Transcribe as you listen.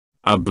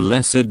A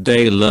blessed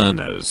day,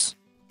 learners.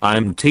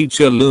 I'm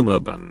Teacher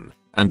Lumaban,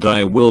 and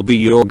I will be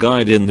your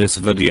guide in this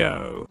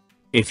video.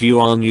 If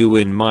you are new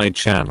in my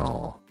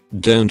channel,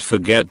 don't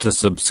forget to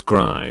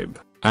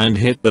subscribe and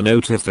hit the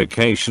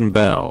notification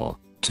bell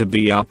to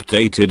be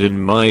updated in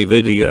my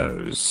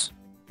videos.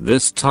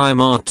 This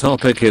time our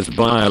topic is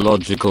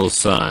biological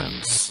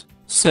science,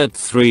 set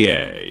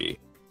 3A.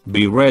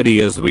 Be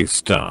ready as we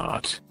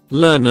start.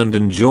 Learn and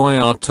enjoy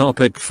our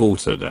topic for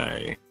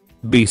today.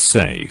 Be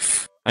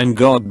safe, and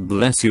God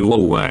bless you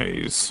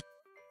always.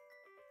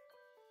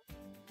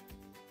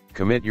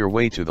 Commit your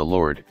way to the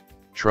Lord,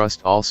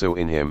 trust also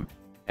in him,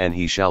 and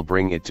he shall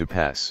bring it to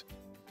pass.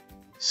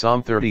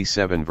 Psalm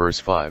 37 verse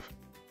 5.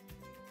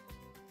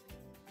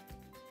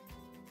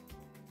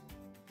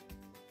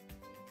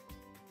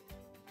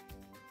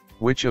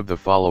 Which of the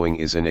following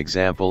is an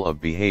example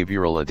of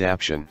behavioral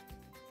adaptation?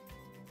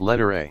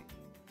 Letter A.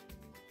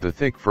 The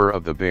thick fur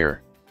of the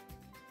bear.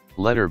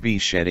 Letter B.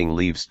 Shedding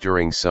leaves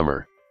during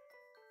summer.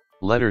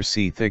 Letter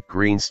C. Thick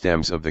green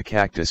stems of the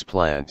cactus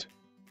plant.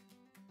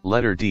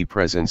 Letter D.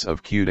 Presence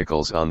of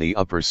cuticles on the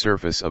upper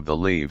surface of the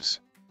leaves.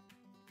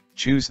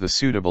 Choose the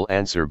suitable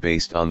answer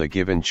based on the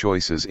given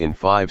choices in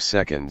 5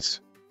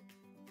 seconds.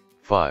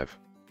 5,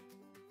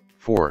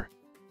 4,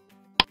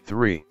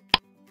 3,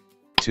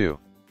 2,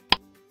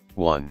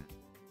 1.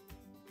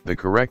 The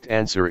correct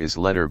answer is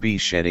letter B.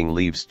 Shedding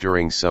leaves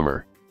during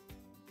summer.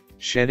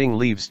 Shedding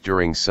leaves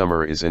during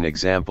summer is an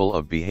example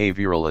of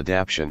behavioral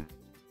adaptation.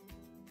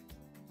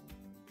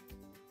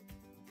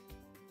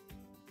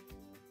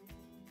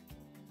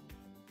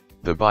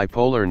 The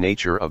bipolar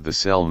nature of the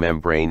cell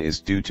membrane is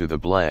due to the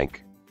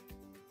blank.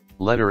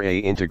 Letter A.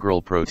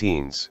 Integral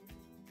proteins.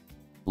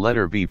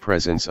 Letter B.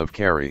 Presence of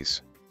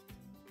caries.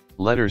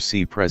 Letter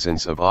C.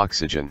 Presence of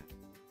oxygen.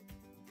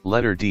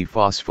 Letter D.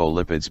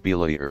 Phospholipids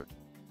bilayer.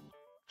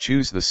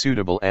 Choose the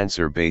suitable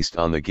answer based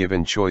on the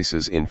given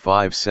choices in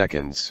 5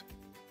 seconds.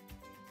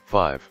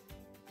 5,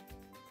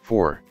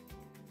 4,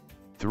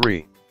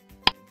 3,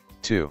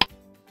 2,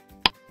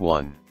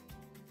 1.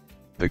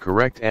 The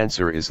correct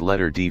answer is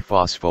letter D.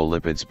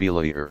 Phospholipids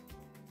bilayer.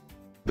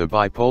 The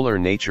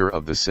bipolar nature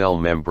of the cell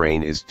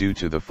membrane is due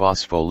to the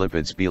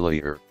phospholipids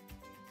bilayer.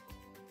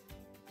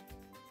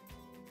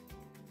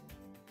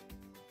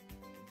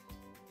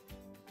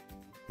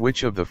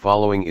 Which of the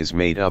following is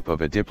made up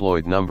of a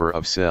diploid number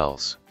of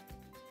cells?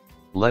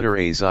 Letter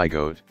A.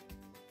 Zygote.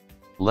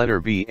 Letter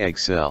B. Egg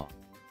cell.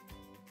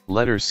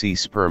 Letter C.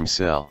 Sperm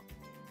cell.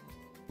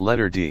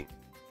 Letter D.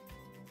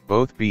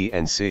 Both B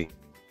and C.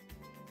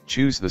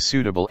 Choose the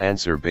suitable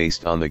answer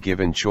based on the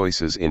given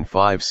choices in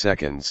 5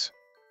 seconds.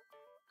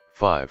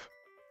 5,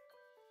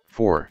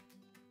 4,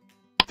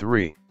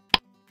 3,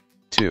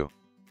 2,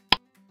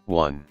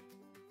 1.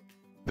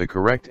 The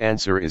correct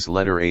answer is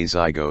letter A.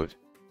 Zygote.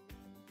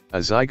 A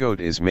zygote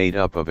is made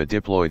up of a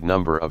diploid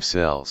number of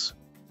cells.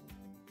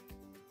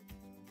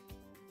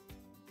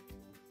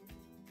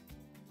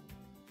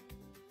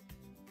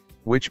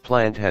 Which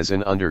plant has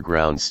an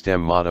underground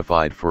stem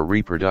modified for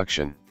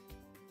reproduction?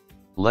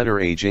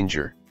 Letter A.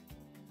 Ginger.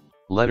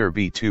 Letter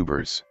B.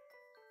 Tubers.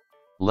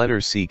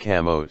 Letter C.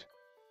 Camote.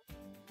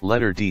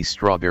 Letter D.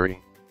 Strawberry.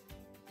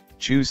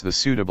 Choose the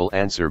suitable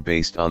answer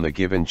based on the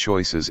given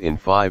choices in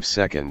 5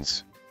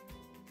 seconds.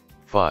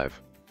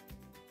 5,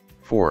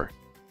 4,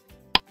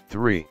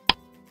 3,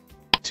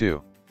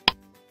 2,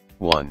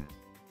 1.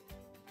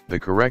 The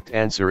correct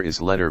answer is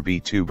letter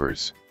B.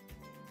 Tubers.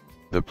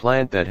 The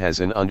plant that has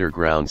an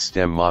underground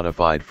stem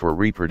modified for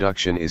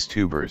reproduction is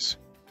tubers.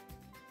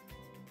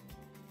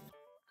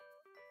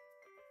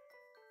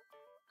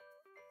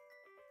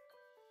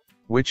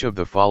 Which of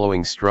the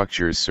following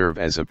structures serve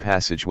as a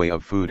passageway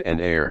of food and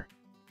air?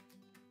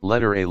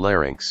 Letter A.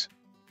 Larynx.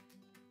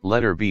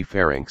 Letter B.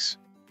 Pharynx.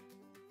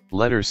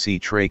 Letter C.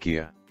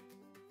 Trachea.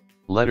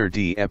 Letter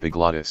D.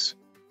 Epiglottis.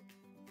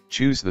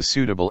 Choose the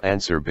suitable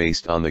answer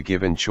based on the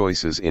given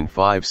choices in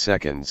 5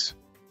 seconds.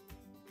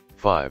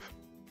 5,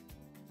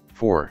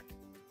 4,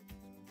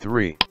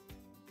 3,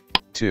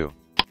 2,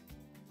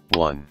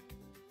 1.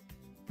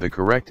 The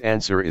correct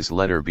answer is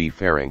letter B.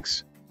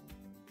 Pharynx.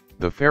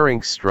 The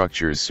pharynx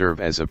structures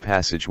serve as a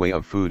passageway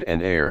of food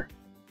and air.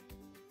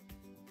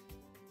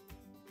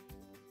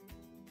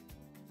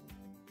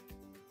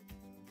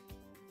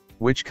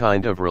 Which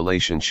kind of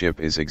relationship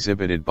is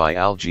exhibited by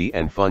algae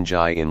and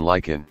fungi in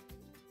lichen?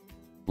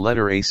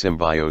 Letter A.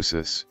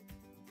 Symbiosis.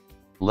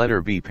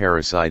 Letter B.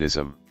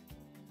 Parasitism.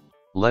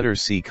 Letter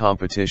C.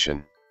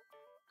 Competition.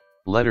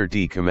 Letter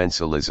D.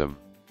 Commensalism.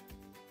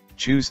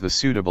 Choose the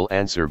suitable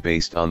answer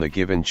based on the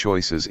given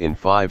choices in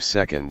 5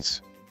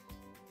 seconds.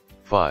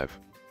 5,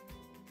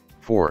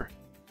 4,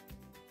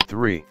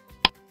 3,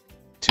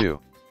 2,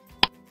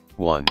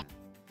 1.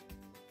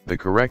 The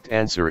correct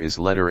answer is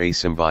letter A.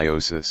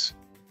 Symbiosis.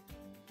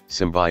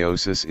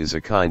 Symbiosis is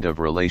a kind of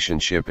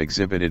relationship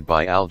exhibited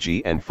by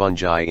algae and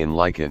fungi in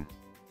lichen.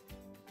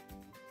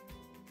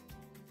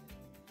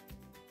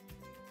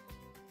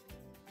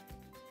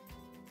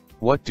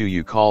 What do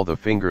you call the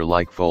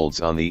finger-like folds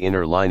on the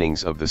inner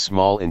linings of the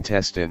small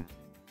intestine?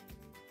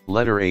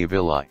 Letter A.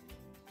 Villi.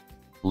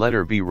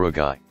 Letter B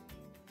rugae.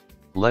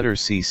 Letter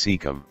C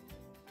cecum.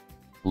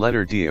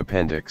 Letter D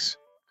appendix.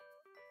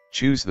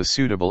 Choose the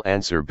suitable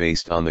answer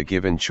based on the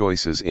given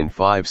choices in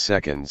 5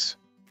 seconds.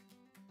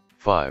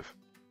 5,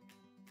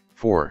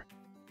 4,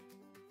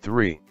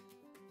 3,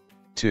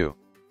 2,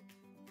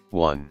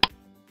 1.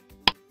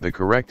 The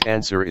correct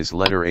answer is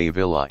letter A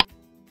villi.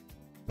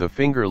 The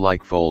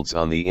finger-like folds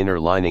on the inner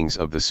linings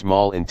of the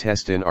small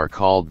intestine are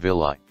called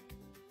villi.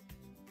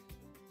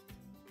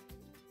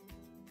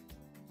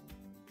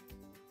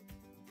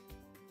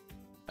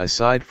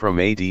 Aside from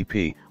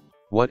ADP,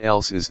 what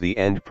else is the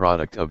end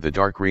product of the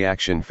dark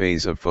reaction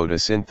phase of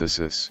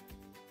photosynthesis?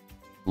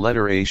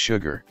 Letter A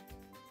sugar.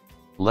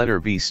 Letter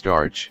B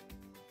starch.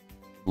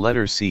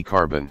 Letter C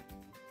carbon.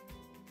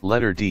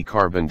 Letter D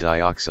carbon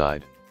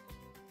dioxide.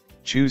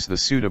 Choose the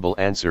suitable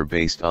answer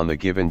based on the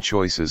given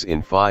choices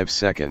in 5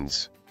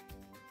 seconds.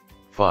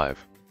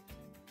 5,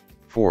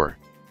 4,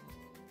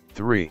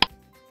 3,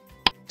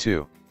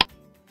 2,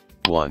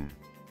 1.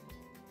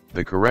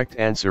 The correct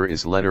answer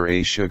is letter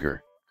A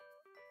sugar.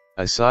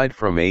 Aside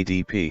from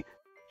ADP,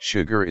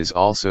 sugar is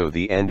also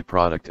the end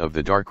product of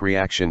the dark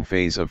reaction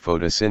phase of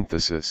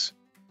photosynthesis.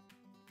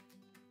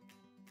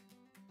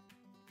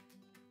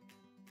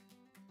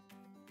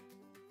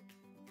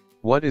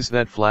 What is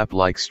that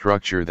flap-like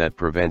structure that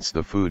prevents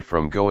the food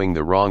from going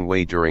the wrong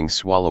way during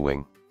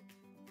swallowing?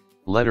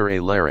 Letter A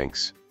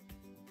larynx.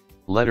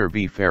 Letter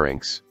B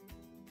pharynx.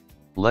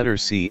 Letter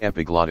C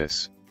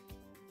epiglottis.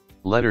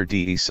 Letter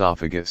D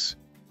esophagus.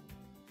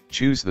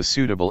 Choose the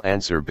suitable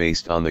answer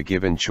based on the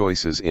given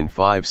choices in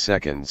 5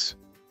 seconds.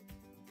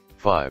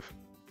 5,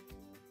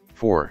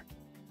 4,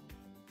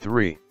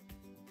 3,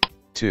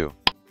 2,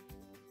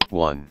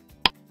 1.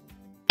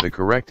 The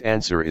correct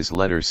answer is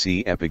letter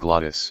C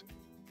epiglottis.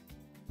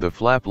 The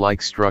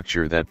flap-like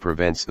structure that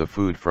prevents the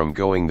food from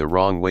going the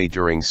wrong way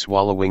during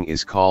swallowing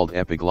is called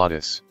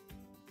epiglottis.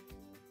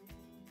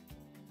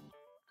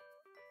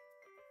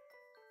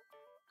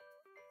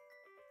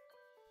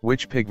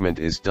 Which pigment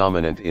is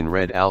dominant in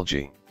red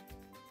algae?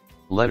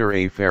 Letter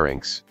A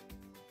pharynx.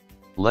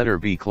 Letter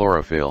B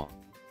chlorophyll.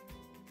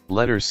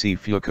 Letter C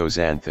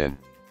fucoxanthin.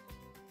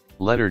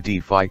 Letter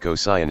D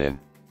phycocyanin.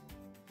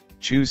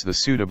 Choose the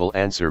suitable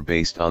answer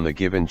based on the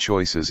given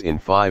choices in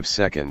 5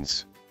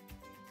 seconds.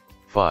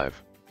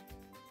 5,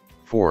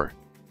 4,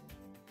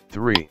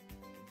 3,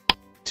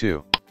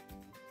 2,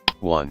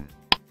 1.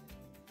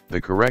 The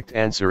correct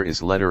answer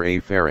is letter A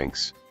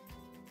pharynx.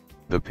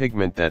 The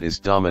pigment that is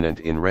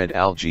dominant in red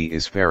algae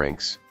is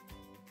pharynx.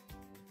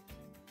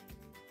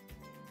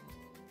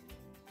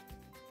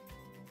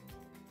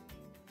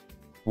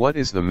 What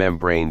is the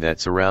membrane that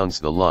surrounds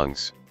the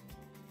lungs?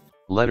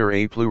 Letter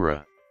A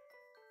pleura.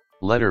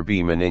 Letter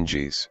B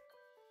meninges.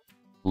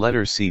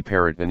 Letter C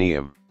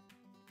peritoneum.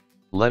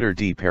 Letter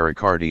D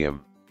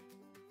pericardium.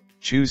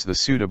 Choose the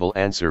suitable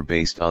answer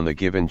based on the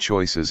given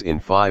choices in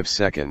 5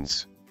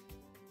 seconds.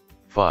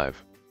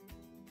 5,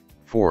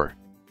 4,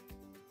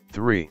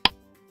 3,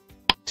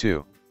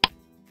 2,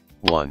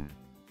 1.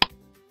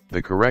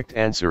 The correct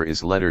answer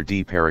is letter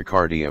D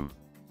pericardium.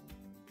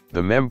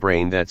 The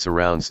membrane that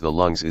surrounds the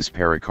lungs is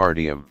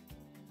pericardium.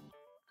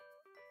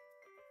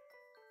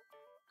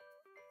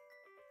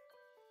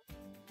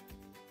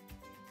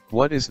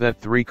 What is that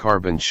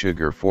 3-carbon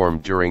sugar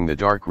formed during the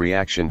dark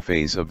reaction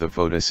phase of the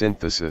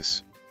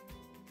photosynthesis?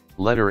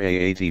 Letter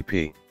A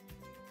ATP.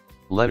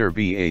 Letter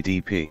B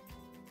ADP.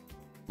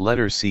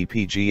 Letter C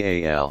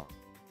PGAL.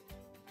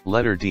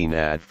 Letter D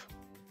NADP.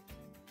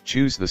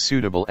 Choose the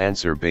suitable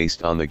answer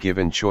based on the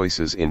given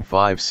choices in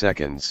 5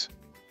 seconds.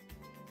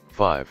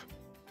 5,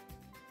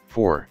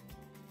 4,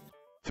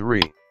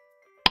 3,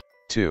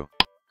 2,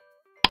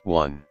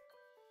 1.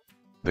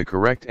 The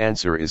correct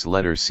answer is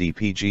letter C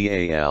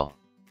PGAL.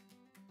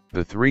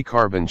 The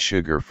 3-carbon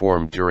sugar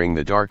formed during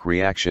the dark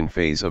reaction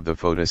phase of the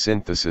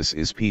photosynthesis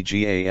is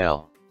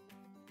PGAL.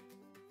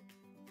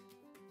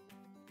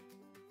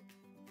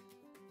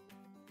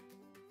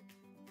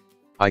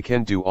 I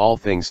can do all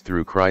things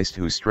through Christ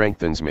who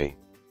strengthens me.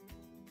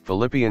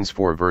 Philippians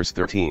 4 verse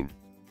 13.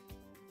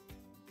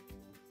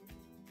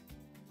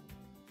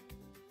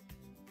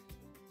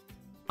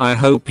 I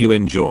hope you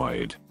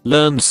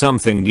learned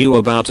something new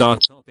about our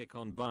topic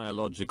on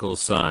biological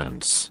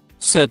science,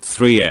 set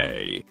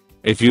 3A.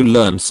 If you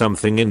learned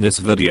something in this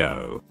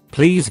video,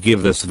 please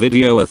give this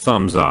video a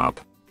thumbs up.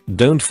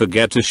 Don't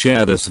forget to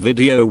share this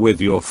video with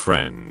your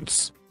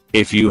friends.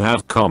 If you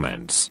have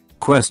comments,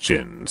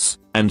 questions,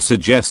 and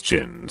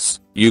suggestions,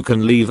 you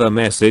can leave a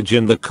message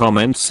in the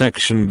comment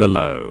section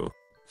below.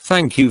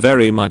 Thank you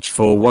very much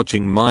for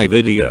watching my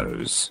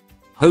videos.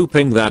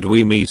 Hoping that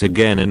we meet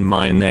again in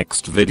my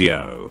next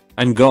video,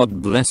 and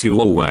God bless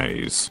you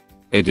always.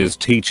 It is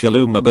Teacher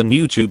Lumaban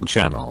YouTube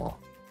channel.